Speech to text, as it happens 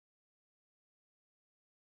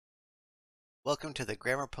Welcome to the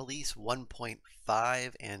Grammar Police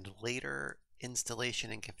 1.5 and later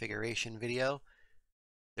installation and configuration video.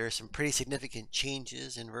 There are some pretty significant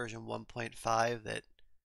changes in version 1.5 that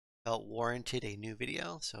felt warranted a new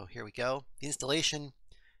video, so here we go. The installation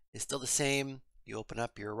is still the same. You open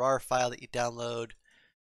up your RAR file that you download,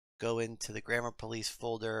 go into the Grammar Police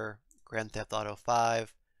folder, Grand Theft Auto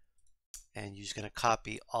 5, and you're just going to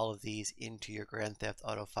copy all of these into your Grand Theft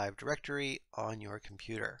Auto 5 directory on your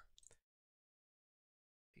computer.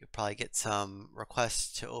 You'll probably get some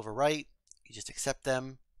requests to overwrite. You just accept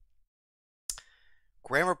them.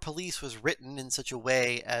 Grammar Police was written in such a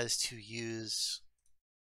way as to use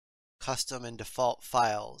custom and default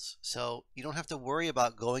files. So you don't have to worry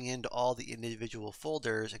about going into all the individual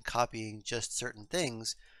folders and copying just certain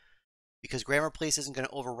things, because Grammar Police isn't going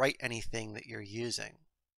to overwrite anything that you're using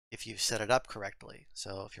if you've set it up correctly.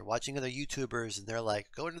 So if you're watching other YouTubers and they're like,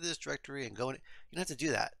 go into this directory and go in, you don't have to do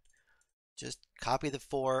that. Just copy the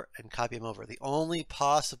four and copy them over. The only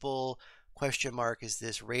possible question mark is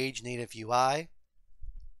this Rage Native UI.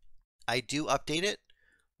 I do update it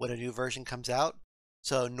when a new version comes out.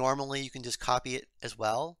 So normally you can just copy it as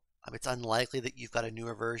well. It's unlikely that you've got a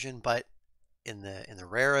newer version, but in the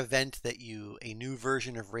rare event that a new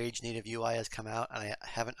version of Rage Native UI has come out and I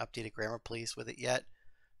haven't updated Grammar Police with it yet,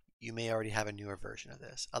 you may already have a newer version of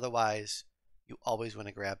this. Otherwise, you always want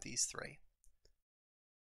to grab these three.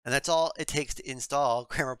 And that's all it takes to install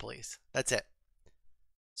Grammar Police. That's it.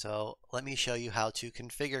 So let me show you how to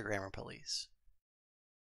configure Grammar Police.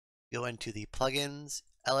 Go into the Plugins,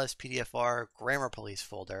 LSPDFR, Grammar Police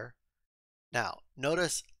folder. Now,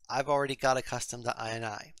 notice I've already got a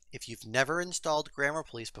custom.ini. If you've never installed Grammar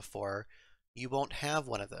Police before, you won't have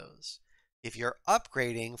one of those. If you're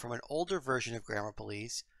upgrading from an older version of Grammar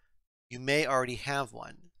Police, you may already have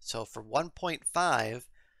one. So for 1.5,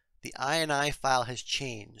 the INI file has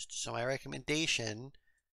changed, so my recommendation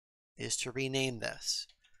is to rename this.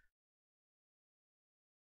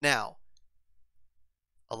 Now,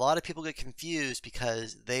 a lot of people get confused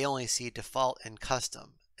because they only see default and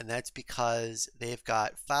custom, and that's because they've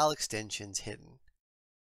got file extensions hidden.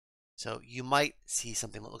 So you might see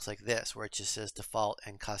something that looks like this, where it just says default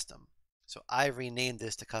and custom. So I renamed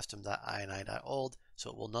this to custom.ini.old,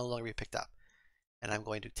 so it will no longer be picked up. And I'm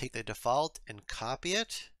going to take the default and copy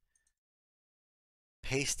it,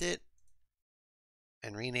 paste it,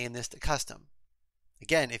 and rename this to custom.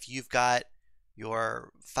 Again, if you've got your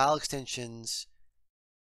file extensions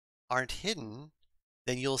aren't hidden,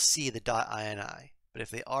 then you'll see the .ini. But if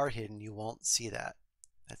they are hidden, you won't see that.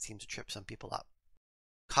 That seems to trip some people up.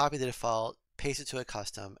 Copy the default, paste it to a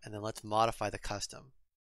custom, and then let's modify the custom.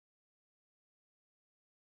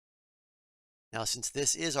 Now, since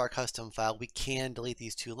this is our custom file, we can delete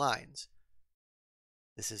these two lines.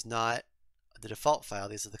 This is not the default file,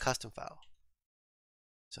 these are the custom file.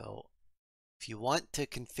 So if you want to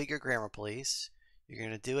configure Grammar Police, you're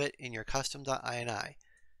going to do it in your custom.ini.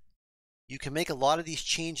 You can make a lot of these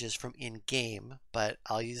changes from in-game, but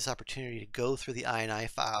I'll use this opportunity to go through the ini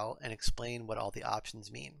file and explain what all the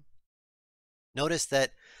options mean. Notice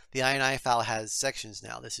that the ini file has sections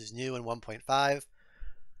now. This is new in 1.5.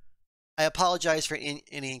 I apologize for any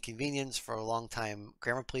inconvenience for a long time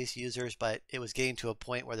Grammar Police users, but it was getting to a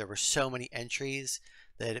point where there were so many entries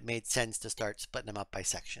that it made sense to start splitting them up by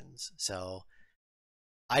sections. So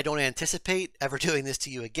I don't anticipate ever doing this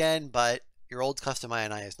to you again, but your old custom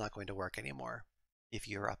ini is not going to work anymore if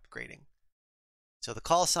you're upgrading. So the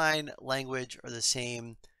call sign language are the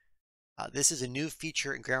same. This is a new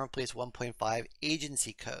feature in Grammar Police 1.5,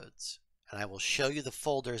 agency codes. And I will show you the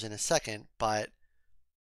folders in a second, but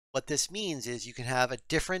what this means is you can have a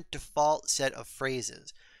different default set of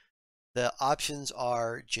phrases. The options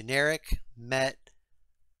are generic, met,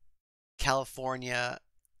 California,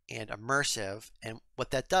 and immersive. And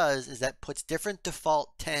what that does is that puts different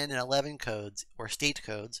default 10 and 11 codes or state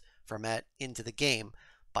codes for met into the game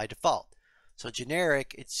by default. So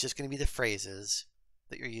generic, it's just going to be the phrases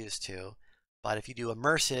that you're used to. But if you do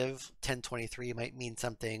immersive, 1023 might mean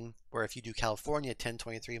something, or if you do California,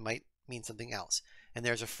 1023 might mean something else. And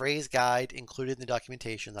there's a phrase guide included in the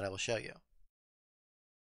documentation that I will show you.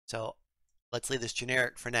 So let's leave this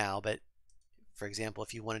generic for now, but for example,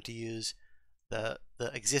 if you wanted to use the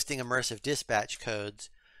existing immersive dispatch codes,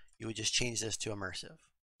 you would just change this to immersive.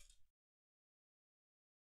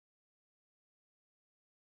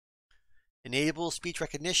 Enable speech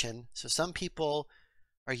recognition. So some people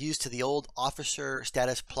are used to the old officer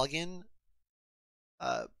status plugin.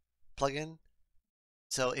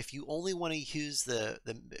 So if you only want to use the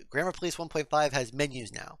Grammar Police 1.5 has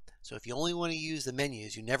menus now. So if you only want to use the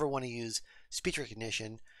menus, you never want to use speech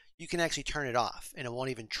recognition, you can actually turn it off and it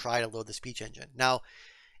won't even try to load the speech engine. Now,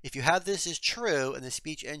 if you have this as true and the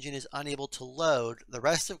speech engine is unable to load, the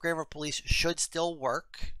rest of Grammar Police should still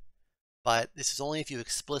work, but this is only if you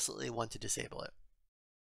explicitly want to disable it.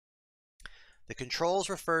 The controls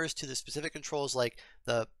refers to the specific controls like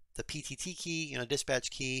the PTT key,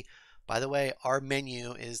 dispatch key. By the way, our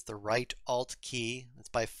menu is the right Alt key. That's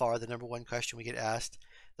by far the #1 question we get asked.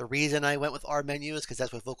 The reason I went with our menu is because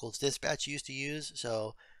that's what Vocals Dispatch used to use.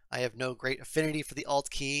 So I have no great affinity for the Alt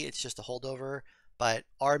key. It's just a holdover. But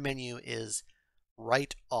our menu is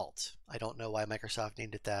right Alt. I don't know why Microsoft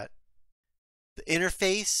named it that. The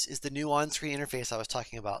interface is the new on-screen interface I was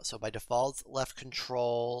talking about. So by default, left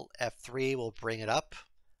control F3 will bring it up.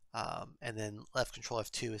 And then left control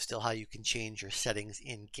F2 is still how you can change your settings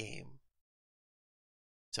in game.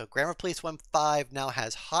 So Grammar Police 1.5 now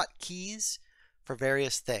has hotkeys for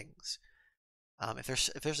various things. If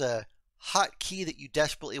there's a hotkey that you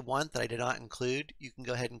desperately want that I did not include, you can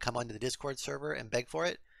go ahead and come onto the Discord server and beg for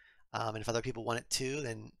it. And if other people want it too,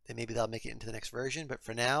 then maybe they'll make it into the next version. But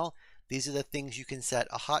for now, these are the things you can set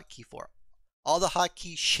a hotkey for. All the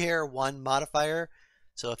hotkeys share one modifier.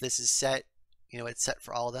 So if this is set, it's set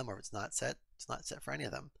for all of them, or if it's not set for any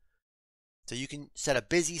of them. So you can set a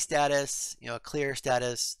busy status, a clear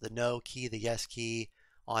status, the no key, the yes key,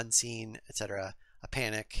 on scene, etc., a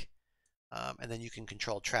panic, and then you can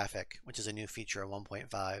control traffic, which is a new feature of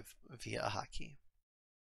 1.5 via a hotkey.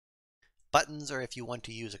 Buttons are if you want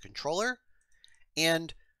to use a controller,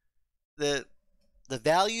 and the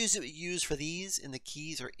values that we use for these in the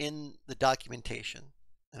keys are in the documentation,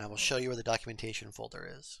 and I will show you where the documentation folder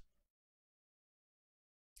is.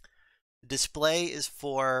 The display is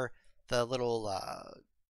for the little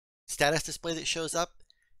status display that shows up.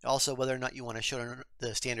 Also, whether or not you want to show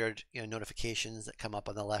the standard notifications that come up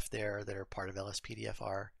on the left there that are part of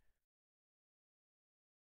LSPDFR.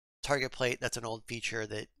 Target plate, that's an old feature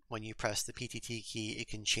that when you press the PTT key, it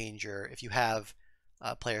can change if you have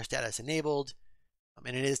player status enabled,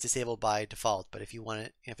 and it is disabled by default, but if you want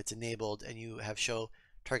it, if it's enabled and you have show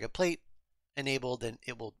target plate enabled, then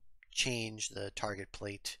it will change the target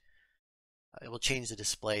plate. It will change the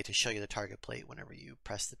display to show you the target plate whenever you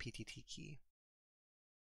press the PTT key.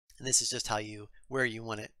 And this is just where you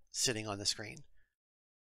want it sitting on the screen.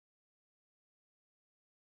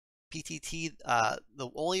 PTT, the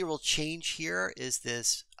only real change here is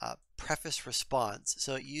this preface response.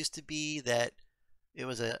 So it used to be that it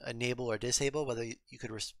was a enable or disable, whether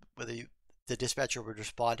the dispatcher would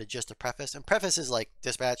respond to just a preface. And preface is like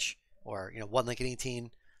dispatch or 1 Lincoln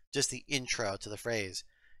 18, just the intro to the phrase.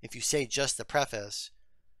 If you say just the preface,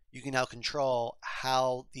 you can now control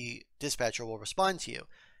how the dispatcher will respond to you.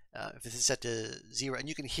 If this is set to 0, and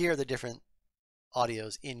you can hear the different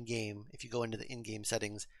audios in game if you go into the in-game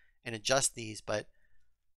settings and adjust these, but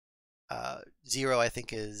 0 I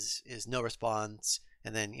think is no response,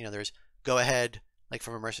 and then there's go ahead, like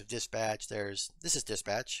from Immersive Dispatch. This is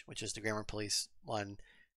dispatch, which is the Grammar Police one,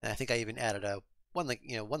 and I think I even added a 1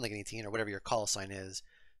 Lincoln 18 or whatever your call sign is.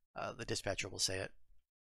 The dispatcher will say it.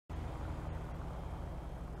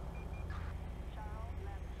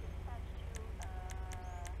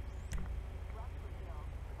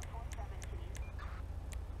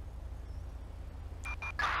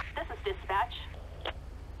 This is dispatch.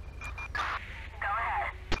 Go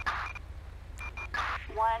ahead.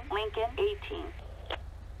 1 Lincoln 18.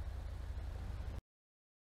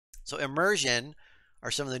 So Immersion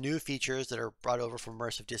are some of the new features that are brought over from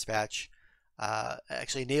Immersive Dispatch.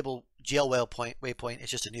 Actually enable jail waypoint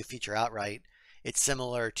is just a new feature outright. It's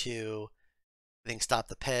similar to, I think, stop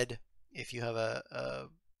the PED if you have a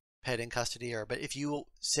PED in custody, but if you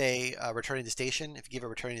say returning to station, if you give a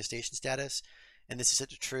returning to station status, and this is set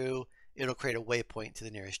to true, it'll create a waypoint to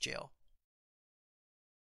the nearest jail.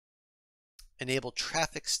 Enable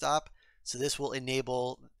traffic stop. So this will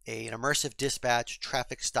enable an Immersive Dispatch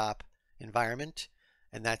traffic stop environment,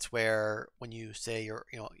 and that's where when you say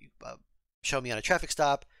show me on a traffic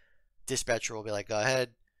stop, dispatcher will be like, go ahead.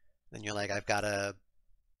 Then you're like, I've got a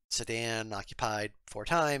sedan occupied 4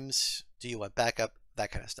 times. Do you want backup?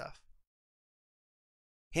 That kind of stuff.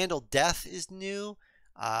 Handle death is new.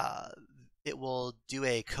 It will do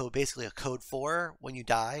basically a code 4 when you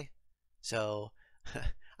die. So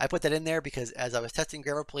I put that in there because as I was testing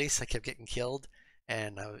Grammar Police, I kept getting killed,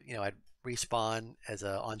 and I'd respawn as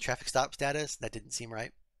a on traffic stop status. That didn't seem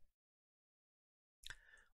right.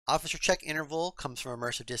 Officer check interval comes from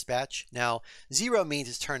Immersive Dispatch. Now 0 means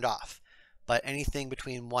it's turned off, but anything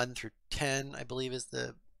between 1 through 10, I believe, is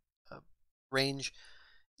the range,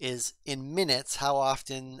 is in minutes how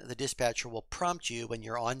often the dispatcher will prompt you when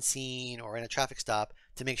you're on scene or in a traffic stop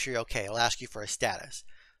to make sure you're okay. It'll ask you for a status.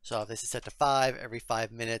 So if this is set to 5, every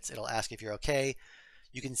 5 minutes it'll ask if you're okay.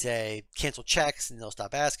 You can say cancel checks and they'll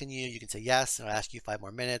stop asking you. You can say yes and it'll ask you 5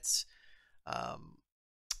 more minutes.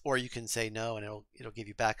 Or you can say no and it'll give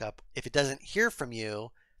you backup. If it doesn't hear from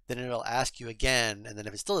you, then it'll ask you again, and then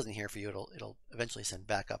if it still doesn't hear from you, it'll eventually send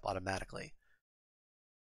backup automatically.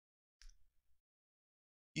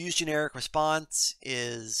 Use generic response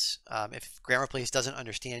is if Grammar Police doesn't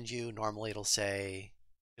understand you, normally it'll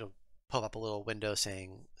pop up a little window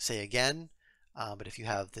saying say again. But if you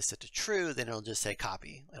have this set to true, then it'll just say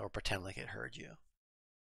copy. It'll pretend like it heard you.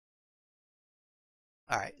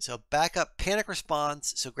 All right, so backup panic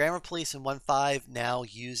response. So Grammar Police in 1.5 now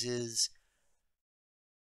uses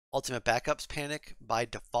Ultimate Backups Panic by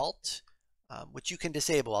default, which you can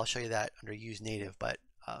disable. I'll show you that under Use Native. But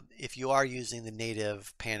if you are using the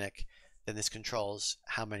native panic, then this controls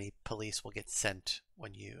how many police will get sent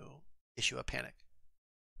when you issue a panic.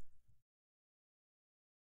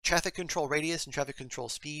 Traffic control radius and traffic control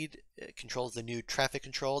speed controls the new traffic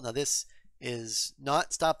control. Now this is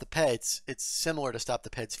not Stop the Peds. It's similar to Stop the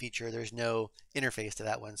Peds feature. There's no interface to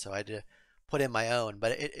that one, so I had to put in my own,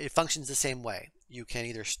 but it functions the same way. You can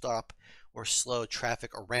either stop or slow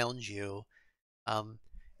traffic around you, and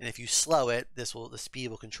if you slow it, the speed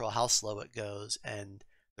will control how slow it goes, and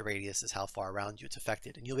the radius is how far around you it's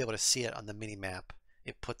affected. And you'll be able to see it on the mini map.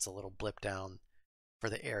 It puts a little blip down for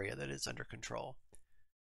the area that is under control.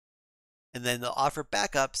 And then they'll offer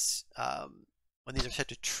backups. When these are set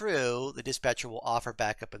to true, the dispatcher will offer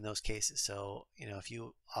backup in those cases. So, if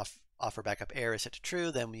you offer backup error is set to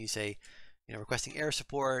true, then when you say, requesting air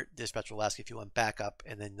support, dispatcher will ask if you want backup,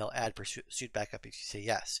 and then they'll add pursuit backup if you say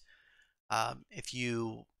yes. If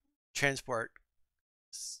you transport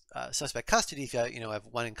suspect custody, if you have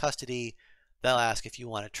one in custody, they'll ask if you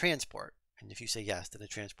want a transport, and if you say yes, then the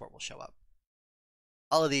transport will show up.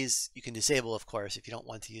 All of these you can disable, of course, if you don't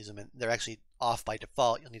want to use them, and they're actually off by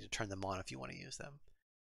default. You'll need to turn them on if you want to use them.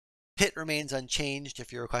 Pit remains unchanged.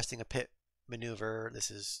 If you're requesting a pit maneuver,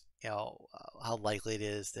 this is how likely it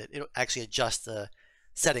is that it'll actually adjust the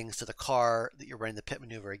settings to the car that you're running the pit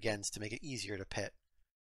maneuver against to make it easier to pit.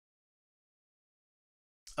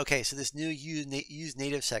 Okay, so this new use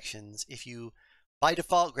native sections, if you by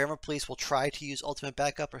default, Grammar Police will try to use Ultimate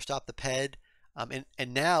Backup or Stop the Ped.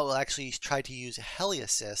 And now we'll actually try to use Heli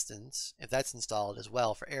Assistance if that's installed as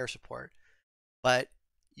well for air support. But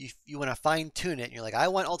you want to fine tune it, and you're like, I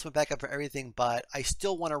want Ultimate Backup for everything, but I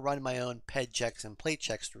still want to run my own ped checks and plate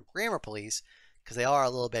checks through Grammar Police because they are a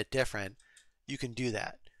little bit different. You can do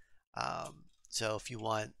that. So if you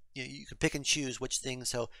want, you can pick and choose which things.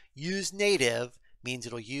 So use native means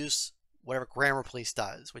it'll use whatever Grammar Police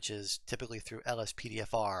does, which is typically through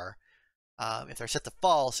LSPDFR. If they're set to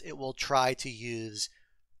false, it will try to use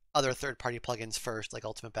other third-party plugins first, like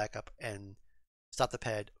Ultimate Backup and Stop the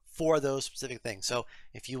Ped, for those specific things. So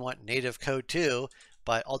if you want native code 2,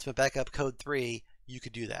 but Ultimate Backup code 3, you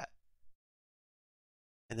could do that.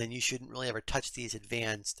 And then you shouldn't really ever touch these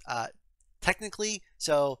advanced. Technically,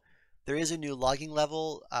 so there is a new logging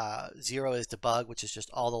level. 0 is debug, which is just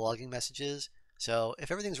all the logging messages. So if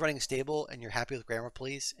everything's running stable and you're happy with Grammar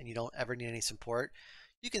Police and you don't ever need any support,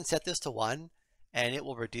 you can set this to 1 and it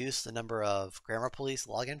will reduce the number of Grammar Police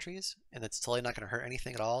log entries, and it's totally not going to hurt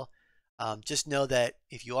anything at all. Just know that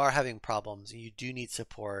if you are having problems and you do need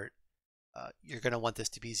support, you're going to want this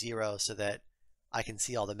to be 0 so that I can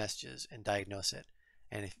see all the messages and diagnose it.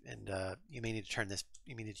 And you may need to turn this,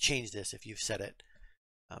 you may need to change this if you've set it,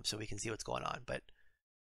 so we can see what's going on.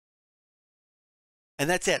 And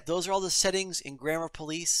that's it. Those are all the settings in Grammar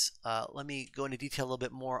Police. Let me go into detail a little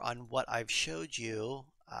bit more on what I've showed you.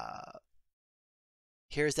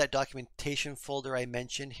 Here's that documentation folder I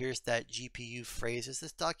mentioned. Here's that GPU phrases.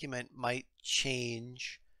 This document might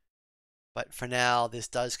change, but for now, this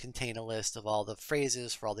does contain a list of all the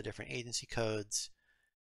phrases for all the different agency codes.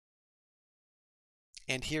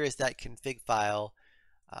 And here is that config file.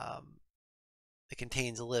 It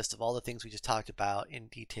contains a list of all the things we just talked about in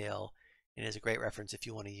detail. It is a great reference if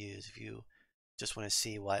you want to use, if you just want to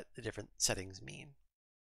see what the different settings mean.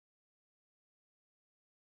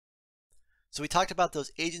 So we talked about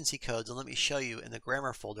those agency codes, and let me show you in the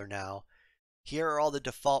grammar folder now. Here are all the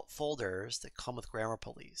default folders that come with Grammar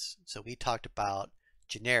Police. So we talked about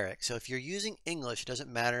generic. So if you're using English, it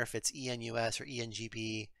doesn't matter if it's ENUS or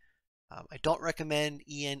ENGB. I don't recommend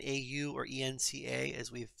ENAU or ENCA,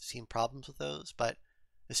 as we've seen problems with those, but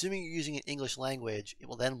assuming you're using an English language, it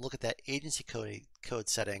will then look at that agency code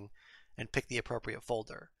setting and pick the appropriate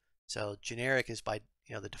folder. So generic is by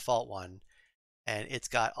the default one, and it's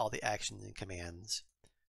got all the actions and commands.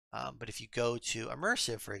 But if you go to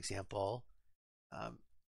immersive, for example,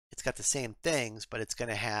 it's got the same things, but it's going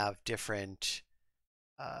to have different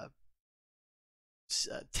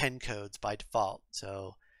 10 codes by default.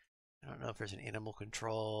 So I don't know if there's an animal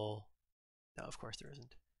control. No, of course there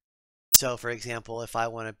isn't. So for example, if I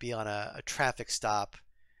want to be on a traffic stop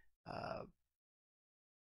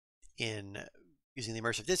in using the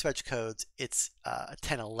immersive dispatch codes, it's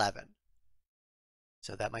 1011.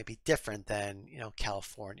 So that might be different than,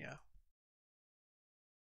 California.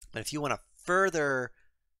 But if you want to further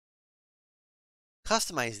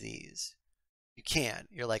customize these, you can.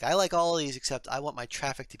 You're like, I like all of these except I want my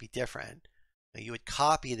traffic to be different. Now you would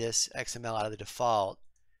copy this XML out of the default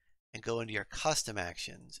and go into your custom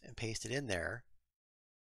actions and paste it in there.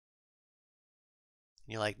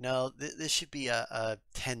 And you're like, no, this should be a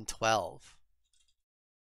 1012.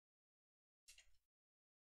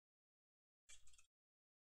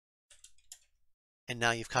 And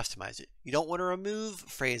now you've customized it. You don't want to remove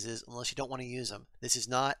phrases unless you don't want to use them. This is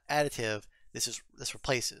not additive. This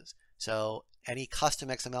replaces. So any custom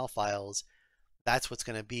XML files, that's what's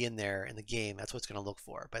going to be in there in the game. That's what's going to look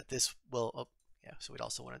for. But this will, so we'd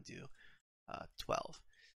also want to do 12.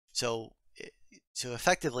 So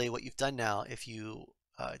effectively what you've done now, if you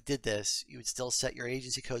did this, you would still set your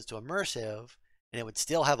agency codes to immersive, and it would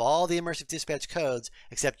still have all the immersive dispatch codes,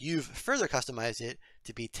 except you've further customized it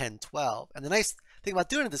to be 1012. And the nice thing about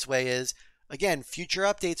doing it this way is, again, future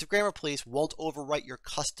updates of Grammar Police won't overwrite your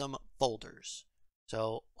custom folders.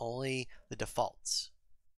 So only the defaults.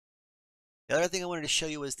 The other thing I wanted to show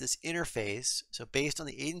you is this interface. So based on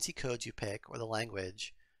the agency codes you pick or the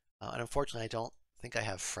language, and unfortunately I don't think I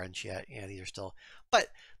have French yet. Yeah, these are still, but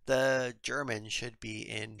the German should be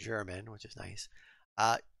in German, which is nice.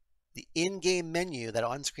 The in-game menu, that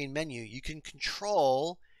on-screen menu, you can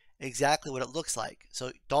control exactly what it looks like.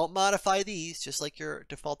 So don't modify these, just like your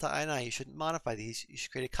default to INI. You shouldn't modify these. You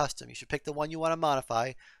should create a custom. You should pick the one you want to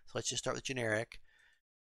modify. So let's just start with generic.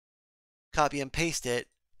 Copy and paste it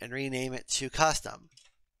and rename it to custom.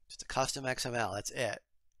 Just a custom XML. That's it.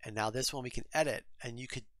 And now this one we can edit. And you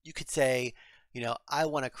could say, I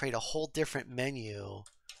want to create a whole different menu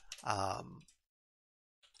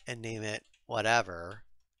and name it whatever.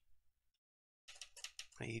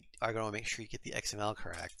 You are going to make sure you get the XML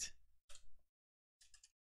correct.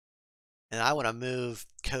 And I want to move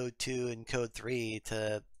code 2 and code 3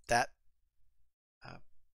 to that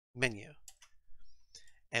menu.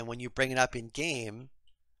 And when you bring it up in game,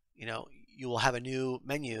 you will have a new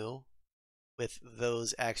menu with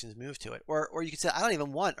those actions moved to it. Or you can say, I don't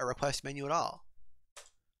even want a request menu at all.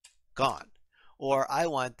 Gone. Or I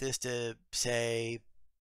want this to say,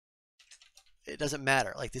 it doesn't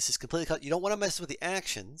matter. Like this is completely, you don't want to mess with the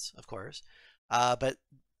actions, of course, but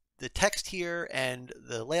the text here and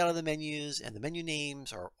the layout of the menus and the menu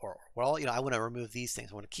names, or well, I want to remove these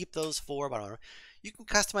things. I want to keep those 4, but you can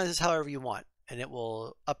customize this however you want, and it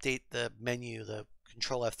will update the menu, the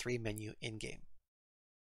Control F3 menu in game.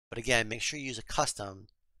 But again, make sure you use a custom.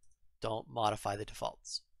 Don't modify the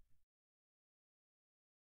defaults.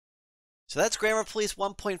 So that's Grammar Police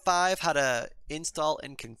 1.5, how to install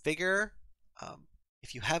and configure.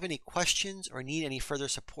 If you have any questions or need any further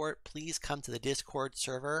support, please come to the Discord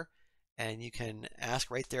server and you can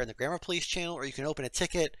ask right there in the Grammar Police channel, or you can open a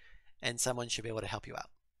ticket and someone should be able to help you out.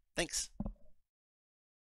 Thanks.